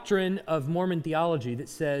doctrine of Mormon theology that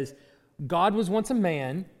says God was once a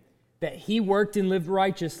man, that he worked and lived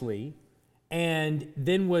righteously, and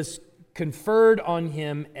then was conferred on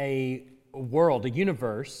him a world, a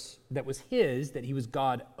universe that was his, that he was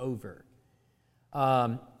God over.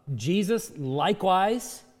 Jesus,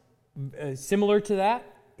 likewise, similar to that,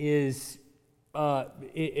 is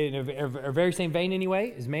in a very same vein anyway,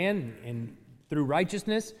 is man, and through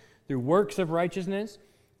righteousness, through works of righteousness,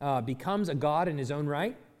 becomes a God in his own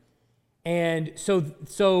right. And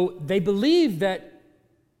so they believe that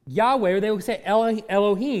Yahweh, or they would say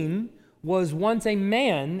Elohim, was once a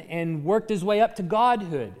man and worked his way up to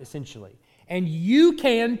godhood, essentially. And you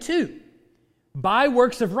can too. By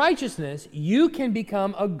works of righteousness, you can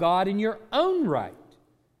become a God in your own right.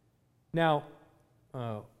 Now,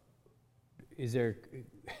 is there...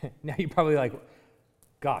 now you're probably like,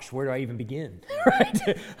 gosh, where do I even begin? Right?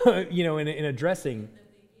 In addressing...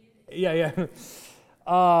 Yeah.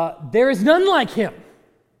 There is none like him.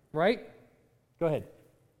 Right? Go ahead.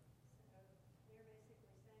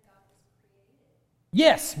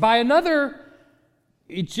 Yes, by another,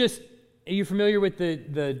 it's just, are you familiar with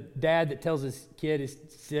the dad that tells his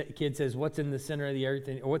kid says, what's in the center of the earth,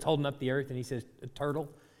 or what's holding up the earth? And he says, a turtle.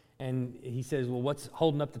 And he says, well, what's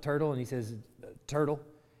holding up the turtle? And he says, turtle.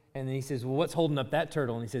 And then he says, well, what's holding up that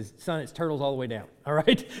turtle? And he says, son, it's turtles all the way down. All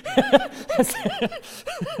right?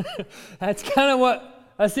 That's kind of what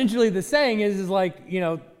essentially the saying is like,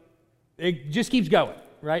 it just keeps going,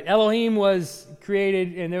 right? Elohim was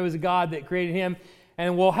created, and there was a God that created him.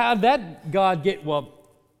 And well, how'd that God get? Well,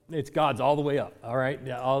 it's God's all the way up, all right?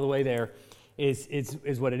 All the way there is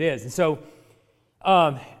what it is. And so,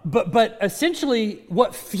 but essentially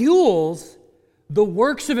what fuels the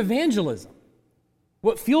works of evangelism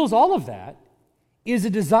What fuels all of that is a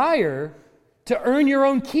desire to earn your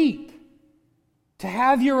own keep, to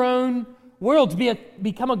have your own world, to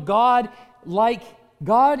become a God like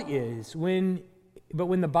God is. But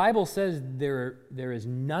when the Bible says there is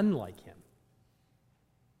none like him,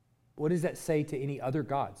 what does that say to any other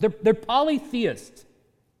gods? They're polytheists,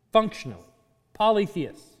 functionally.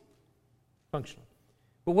 Polytheists, functionally.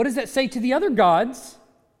 But what does that say to the other gods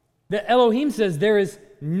that Elohim says there is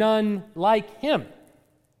none like him?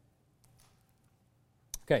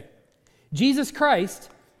 Okay. Jesus Christ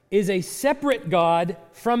is a separate God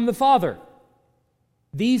from the Father.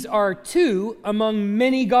 These are two among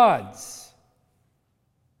many gods.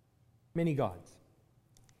 Many gods.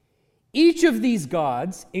 Each of these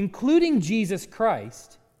gods, including Jesus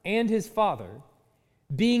Christ and his Father,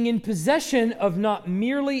 being in possession of not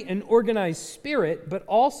merely an organized spirit, but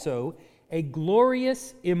also a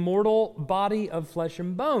glorious, immortal body of flesh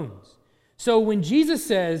and bones. So when Jesus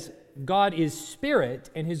says God is spirit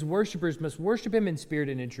and his worshipers must worship him in spirit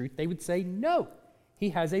and in truth, they would say, no, he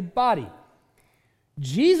has a body.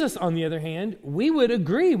 Jesus, on the other hand, we would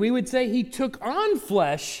agree. We would say he took on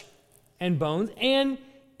flesh and bones and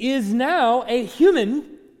is now a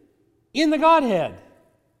human in the Godhead,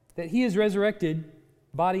 that he is resurrected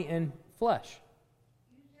body and flesh.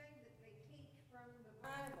 You say that they teach from the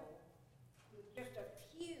Bible with just a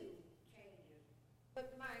few changes,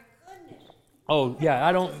 but my goodness. Oh, yeah,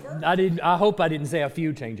 I hope I didn't say a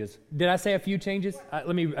few changes. Did I say a few changes?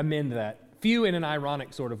 Let me amend that. Few in an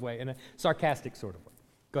ironic sort of way, in a sarcastic sort of way.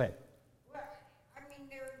 Go ahead. Well, I mean,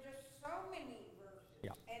 there are just so many verses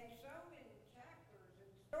and so many chapters and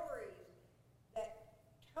stories that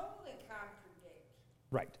totally contradict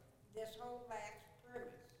Right. this whole last premise.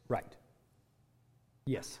 Right.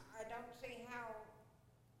 Yes. I don't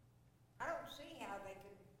see how they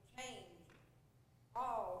can change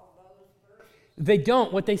all of those verses. They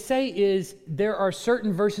don't. What they say is there are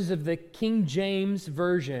certain verses of the King James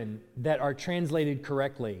Version that are translated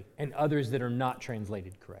correctly and others that are not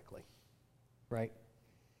translated correctly. Right?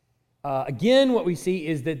 Again, what we see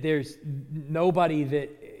is that there's nobody that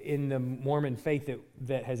in the Mormon faith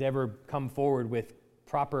that has ever come forward with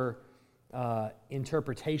proper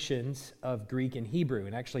interpretations of Greek and Hebrew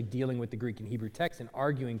and actually dealing with the Greek and Hebrew text and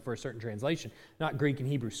arguing for a certain translation. Not Greek and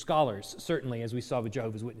Hebrew scholars, certainly, as we saw with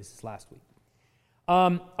Jehovah's Witnesses last week.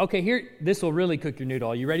 Okay, here, this will really cook your noodle.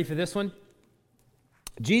 Are you ready for this one?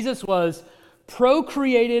 Jesus was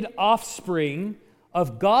procreated offspring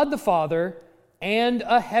of God the Father and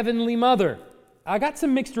a heavenly mother. I got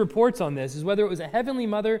some mixed reports on this, as whether it was a heavenly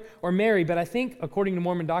mother or Mary, but I think, according to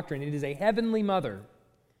Mormon doctrine, it is a heavenly mother.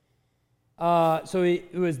 So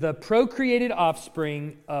it was the procreated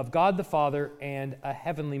offspring of God the Father and a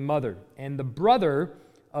heavenly mother, and the brother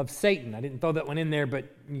of Satan. I didn't throw that one in there, but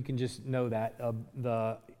you can just know that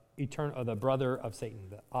the brother of Satan,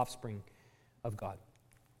 the offspring of God.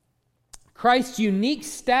 Christ's unique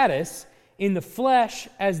status in the flesh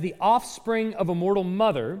as the offspring of a mortal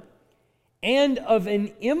mother and of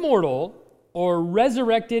an immortal or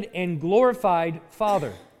resurrected and glorified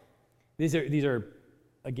Father. These are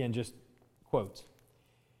again just quotes.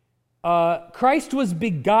 Christ was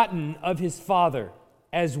begotten of his Father,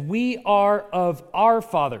 as we are of our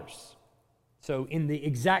fathers. So in the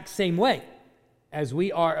exact same way as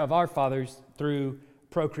we are of our fathers through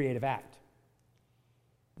procreative act.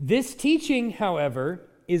 This teaching, however,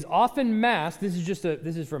 is often masked. This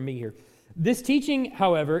is from me here. This teaching,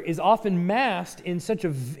 however, is often masked in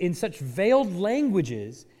such veiled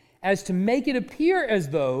languages as to make it appear as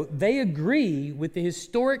though they agree with the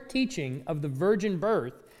historic teaching of the virgin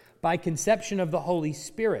birth by conception of the Holy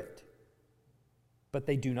Spirit. But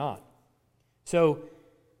they do not. So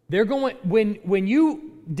they're going when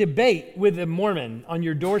you debate with a Mormon on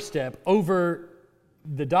your doorstep over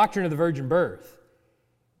the doctrine of the virgin birth,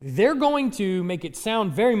 they're going to make it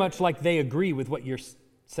sound very much like they agree with what you're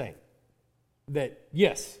saying. That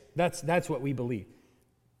yes, that's what we believe.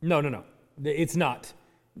 No, it's not.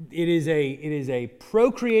 It is a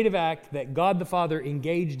procreative act that God the Father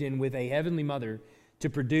engaged in with a heavenly mother to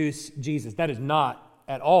produce Jesus. That is not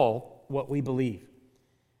at all what we believe.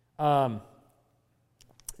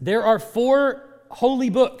 There are 4 holy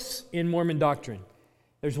books in Mormon doctrine.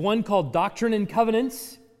 There's one called Doctrine and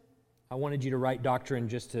Covenants. I wanted you to write doctrine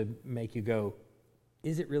just to make you go,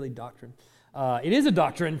 is it really doctrine? It is a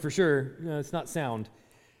doctrine for sure. No, it's not sound.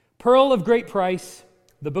 Pearl of Great Price,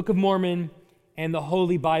 the Book of Mormon, and the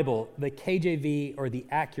Holy Bible, the KJV or the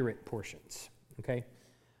accurate portions. Okay.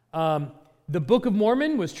 The Book of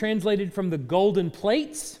Mormon was translated from the Golden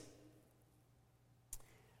Plates.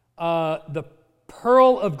 The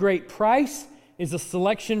Pearl of Great Price is a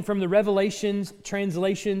selection from the Revelations,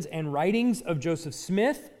 translations, and writings of Joseph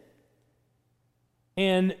Smith.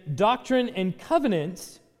 And Doctrine and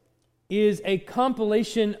Covenants is a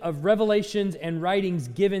compilation of revelations and writings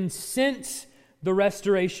given since the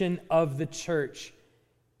restoration of the church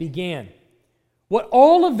began. What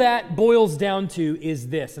all of that boils down to is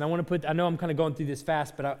this, and I know I'm kind of going through this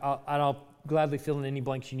fast, but I'll gladly fill in any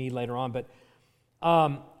blanks you need later on, but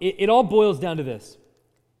it all boils down to this.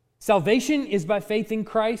 Salvation is by faith in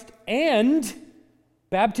Christ and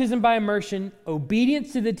baptism by immersion,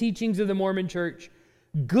 obedience to the teachings of the Mormon Church,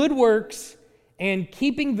 good works, and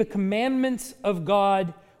keeping the commandments of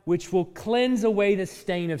God, which will cleanse away the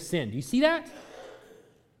stain of sin. Do you see that?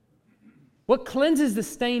 What cleanses the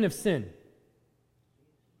stain of sin?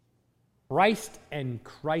 Christ and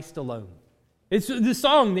Christ alone. It's the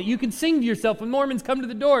song that you can sing to yourself when Mormons come to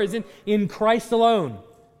the door is in Christ alone.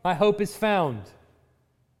 My hope is found.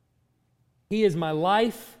 He is my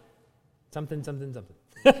life. Something, something, something.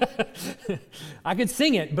 I could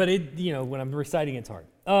sing it, but when I'm reciting, it's hard.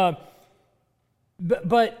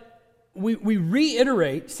 But we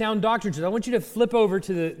reiterate sound doctrines. I want you to flip over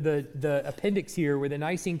to the appendix here with the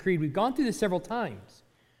Nicene Creed. We've gone through this several times,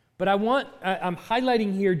 but I'm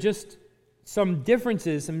highlighting here just some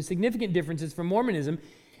differences, some significant differences from Mormonism,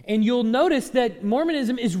 and you'll notice that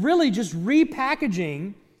Mormonism is really just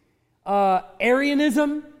repackaging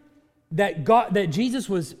Arianism, that Jesus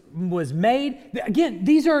was made. Again,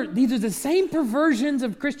 these are the same perversions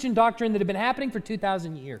of Christian doctrine that have been happening for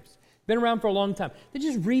 2,000 years. Been around for a long time. They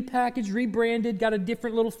just repackaged, rebranded, got a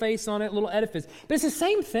different little face on it, little edifice. But it's the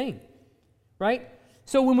same thing, right?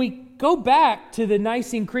 So when we go back to the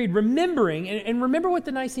Nicene Creed, remembering, and remember what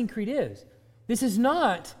the Nicene Creed is. This is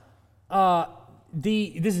not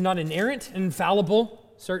inerrant,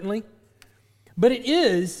 infallible, certainly, but it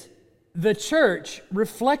is the church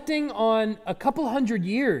reflecting on a couple hundred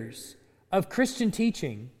years of Christian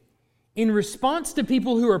teaching in response to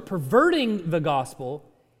people who are perverting the gospel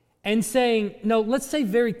and saying, no, let's say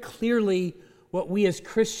very clearly what we as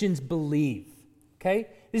Christians believe, okay?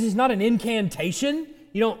 This is not an incantation.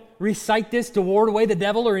 You don't recite this to ward away the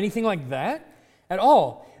devil or anything like that at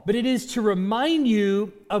all. But it is to remind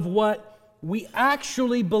you of what we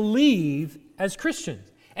actually believe as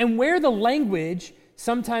Christians. And where the language,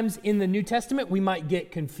 sometimes in the New Testament, we might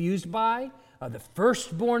get confused by, the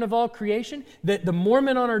firstborn of all creation, that the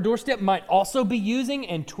Mormon on our doorstep might also be using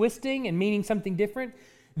and twisting and meaning something different.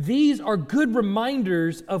 These are good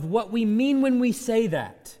reminders of what we mean when we say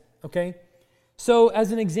that, okay? So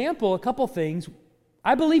as an example, a couple things.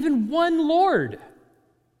 I believe in one Lord.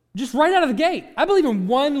 Just right out of the gate, I believe in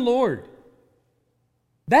one Lord.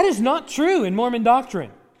 That is not true in Mormon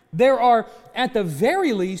doctrine. There are, at the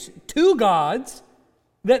very least, two gods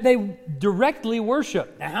that they directly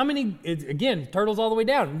worship. Now, how many, again, turtles all the way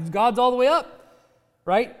down, gods all the way up,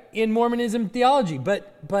 right, in Mormonism theology.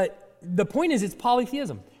 But the point is, it's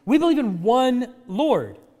polytheism. We believe in one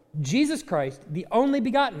Lord, Jesus Christ, the only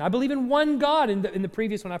begotten. I believe in one God. In the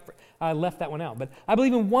previous one, I left that one out. But I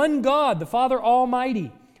believe in one God, the Father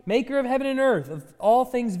Almighty, maker of heaven and earth, of all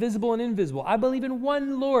things visible and invisible. I believe in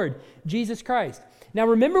one Lord, Jesus Christ. Now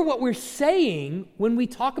remember what we're saying when we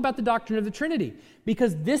talk about the doctrine of the Trinity,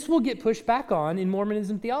 because this will get pushed back on in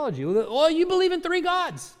Mormonism theology. Well, you believe in three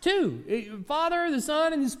gods, two. Father, the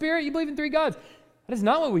Son, and the Spirit, you believe in three gods. That is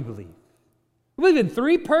not what we believe. We believe in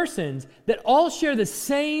three persons that all share the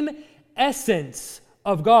same essence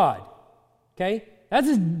of God. Okay? That's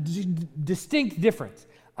a distinct difference.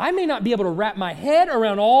 I may not be able to wrap my head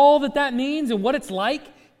around all that means and what it's like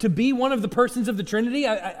to be one of the persons of the Trinity.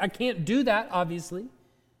 I can't do that, obviously.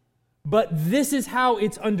 But this is how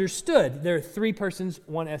it's understood. There are three persons,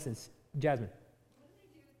 one essence. Jasmine.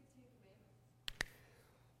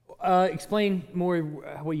 Explain more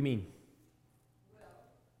what you mean.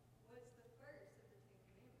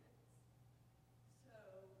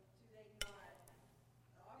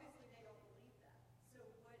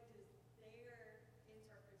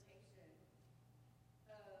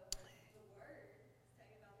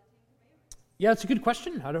 Yeah, it's a good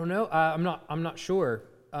question. I don't know. I'm not sure.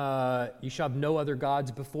 You shall have no other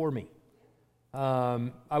gods before me.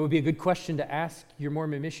 I would be a good question to ask your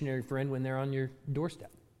Mormon missionary friend when they're on your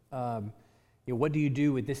doorstep. What do you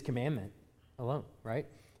do with this commandment alone, right?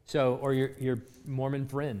 So, or your Mormon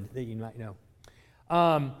friend that you might know.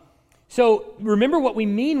 So remember what we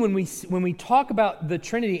mean when we talk about the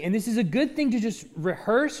Trinity, and this is a good thing to just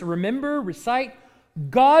rehearse, remember, recite.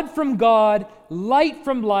 God from God, light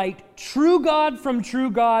from light, true God from true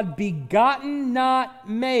God, begotten, not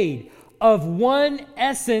made, of one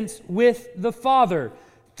essence with the Father.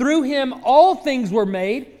 Through him all things were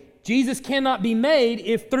made, Jesus cannot be made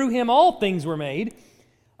if through him all things were made.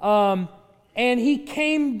 And he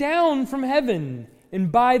came down from heaven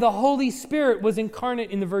and by the Holy Spirit was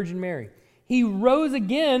incarnate in the Virgin Mary. He rose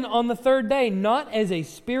again on the third day, not as a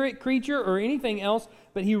spirit creature or anything else,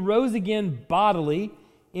 but he rose again bodily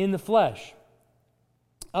in the flesh.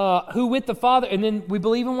 Who with the Father, and then we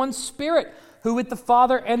believe in one Spirit, who with the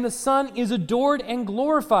Father and the Son is adored and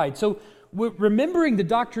glorified. So remembering the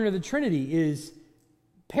doctrine of the Trinity is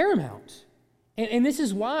paramount. And this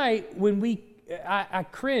is why when I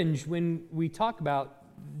cringe when we talk about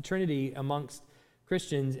Trinity amongst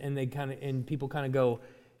Christians and people kind of go,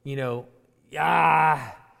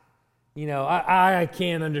 I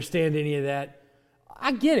can't understand any of that.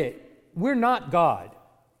 I get it. We're not God.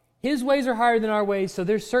 His ways are higher than our ways, so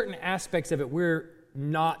there's certain aspects of it we're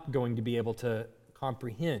not going to be able to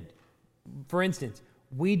comprehend. For instance,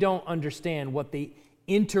 we don't understand what the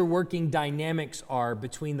interworking dynamics are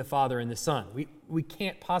between the Father and the Son. We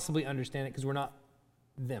can't possibly understand it because we're not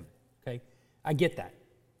them, okay? I get that.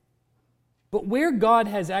 But where God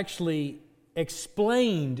has actually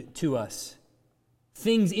explained to us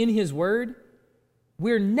things in His Word,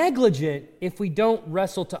 we're negligent if we don't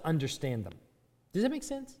wrestle to understand them. Does that make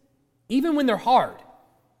sense? Even when they're hard,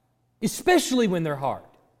 especially when they're hard.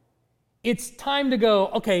 It's time to go,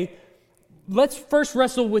 okay, let's first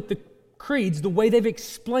wrestle with the creeds, the way they've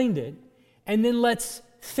explained it, and then let's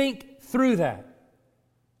think through that.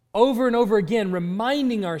 Over and over again,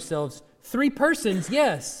 reminding ourselves, 3 persons,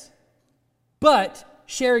 yes, but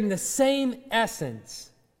sharing the same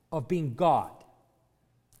essence of being God.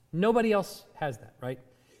 Nobody else has that, right?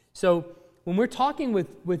 So when we're talking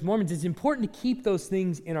with Mormons, it's important to keep those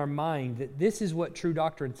things in our mind, that this is what true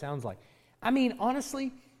doctrine sounds like. I mean,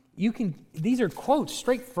 honestly, these are quotes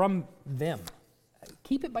straight from them.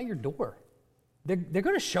 Keep it by your door. They're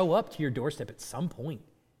going to show up to your doorstep at some point.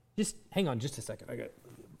 Just hang on just a second. I got to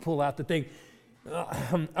pull out the thing.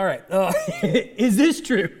 All right. Is this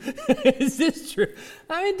true? Is this true?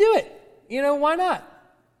 I mean, do it. Why not?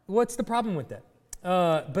 What's the problem with that?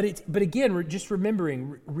 But again, we're just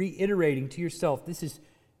remembering, reiterating to yourself, this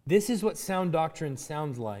is what sound doctrine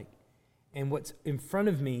sounds like. And what's in front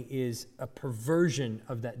of me is a perversion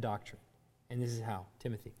of that doctrine. And this is how,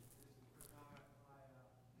 Timothy.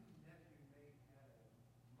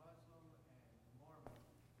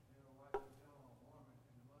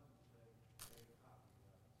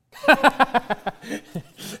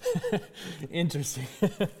 Interesting.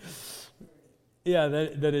 Yeah,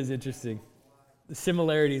 that is interesting. The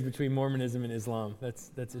similarities between Mormonism and Islam.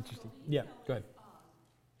 That's interesting. Yeah, go ahead.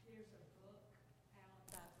 There's a book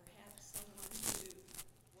out by perhaps someone who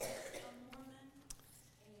was a Mormon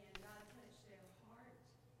and God touched their heart.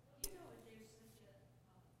 If there's such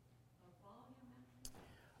a volume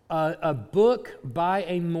out there? A book by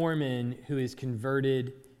a Mormon who is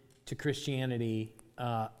converted to Christianity,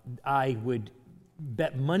 I would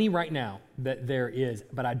bet money right now that there is,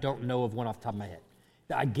 but I don't know of one off the top of my head.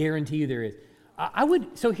 I guarantee you there is. I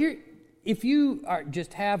would, so here, if you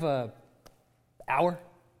just have a hour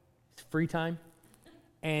free time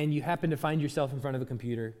and you happen to find yourself in front of a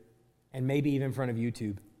computer and maybe even in front of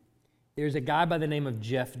YouTube, there's a guy by the name of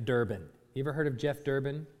Jeff Durbin. You ever heard of Jeff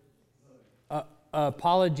Durbin?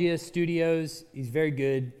 Apologia Studios, he's very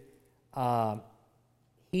good.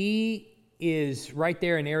 He is right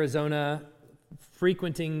there in Arizona,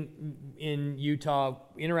 frequenting in Utah,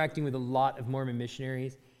 interacting with a lot of Mormon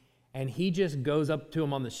missionaries. And he just goes up to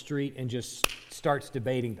them on the street and just starts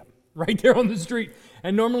debating them right there on the street.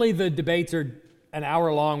 And normally the debates are an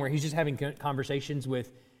hour long where he's just having conversations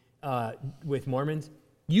with Mormons.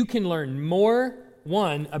 You can learn more,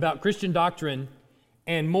 one, about Christian doctrine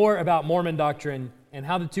and more about Mormon doctrine and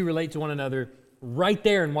how the two relate to one another right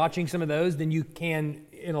there and watching some of those than you can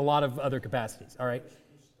in a lot of other capacities, all right?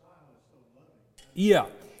 Yeah.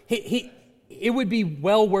 It would be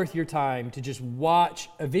well worth your time to just watch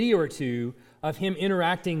a video or two of him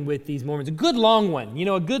interacting with these Mormons. A good long one,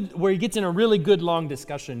 where he gets in a really good long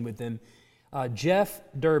discussion with them. Jeff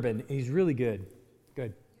Durbin, he's really good.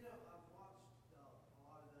 Good. I've watched a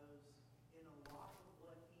lot of those, and a lot of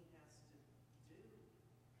what he has to do,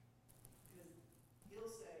 because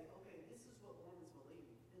he'll say, okay, this is what Mormons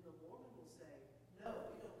believe, and the Mormon will say, no,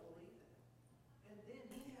 we don't believe that. And then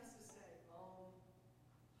he has to say,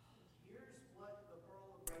 here's what the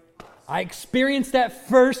Pearl of Great Price. I experienced that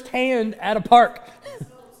firsthand at a park. So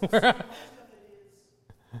much of it is,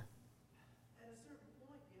 at a certain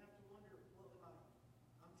point, you have to wonder, well,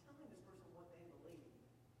 I'm telling this person what they believe.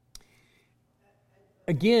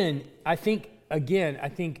 I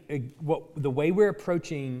think what the way we're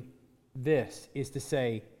approaching this is to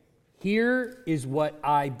say, here is what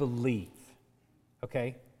I believe,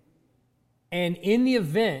 okay? And in the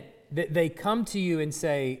event that they come to you and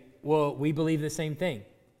say, well, we believe the same thing,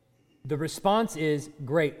 the response is,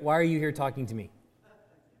 great, why are you here talking to me?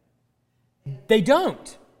 They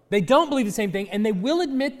don't. They don't believe the same thing, and they will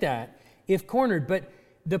admit that if cornered. But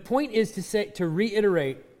the point is to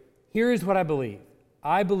reiterate, here is what I believe.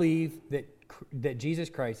 I believe that Jesus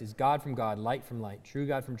Christ is God from God, light from light, true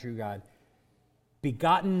God from true God,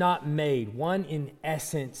 begotten, not made, one in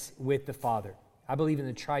essence with the Father. I believe in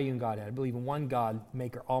the triune Godhead. I believe in one God,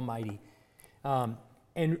 maker, almighty. And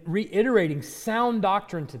reiterating sound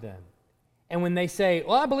doctrine to them. And when they say,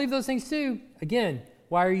 well, I believe those things too, again,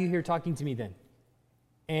 why are you here talking to me then?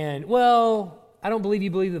 And, well, I don't believe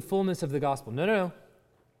you believe the fullness of the gospel. No.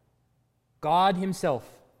 God himself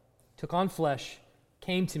took on flesh,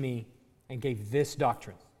 came to me, and gave this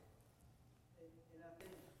doctrine. And I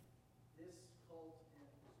think this cult and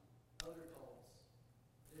other cults,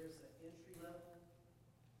 there's an entry-level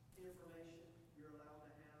information you're allowed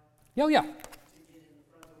to have Oh, yeah. to get in the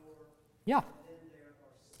front door. Yeah. And then there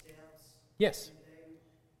are steps. Yes. And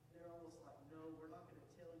they're almost like, no, we're not going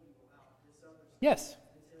to tell you about this other stuff Yes.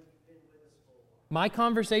 until you've been with us for a while. My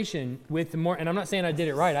conversation with the and I'm not saying I did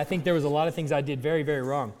it right. I think there was a lot of things I did very, very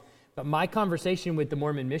wrong. But my conversation with the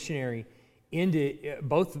Mormon missionary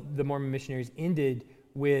both the Mormon missionaries ended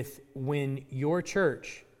with when your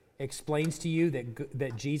church explains to you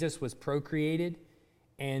that Jesus was procreated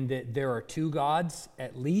and that there are two gods,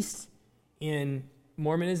 at least in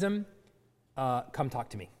Mormonism, come talk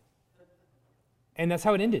to me. And that's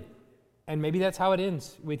how it ended. And maybe that's how it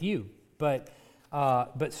ends with you. But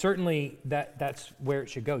certainly that's where it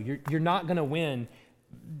should go. You're not going to win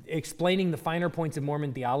explaining the finer points of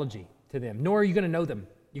Mormon theology to them, nor are you going to know them.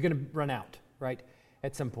 You're going to run out, right,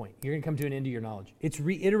 at some point. You're going to come to an end of your knowledge. It's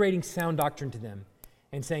reiterating sound doctrine to them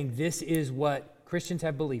and saying this is what Christians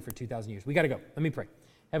have believed for 2,000 years. We got to go. Let me pray.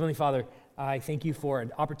 Heavenly Father, I thank you for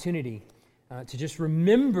an opportunity to just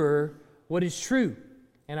remember what is true.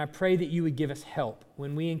 And I pray that you would give us help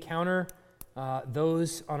when we encounter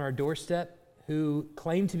those on our doorstep who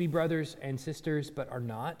claim to be brothers and sisters but are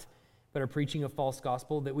not, but are preaching a false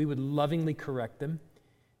gospel, that we would lovingly correct them,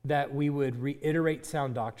 that we would reiterate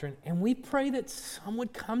sound doctrine, and we pray that some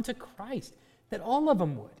would come to Christ, that all of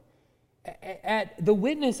them would. At the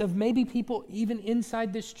witness of maybe people even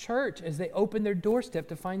inside this church as they open their doorstep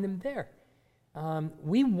to find them there.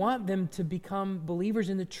 We want them to become believers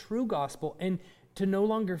in the true gospel and to no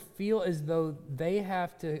longer feel as though they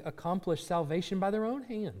have to accomplish salvation by their own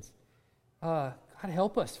hands. God,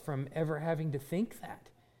 help us from ever having to think that.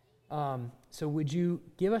 So would you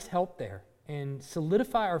give us help there and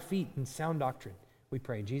solidify our feet in sound doctrine? We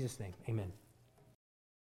pray in Jesus' name. Amen.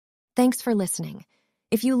 Thanks for listening.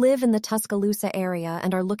 If you live in the Tuscaloosa area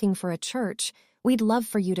and are looking for a church, we'd love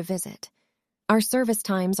for you to visit. Our service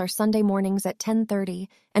times are Sunday mornings at 10:30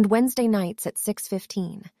 and Wednesday nights at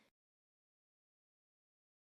 6:15.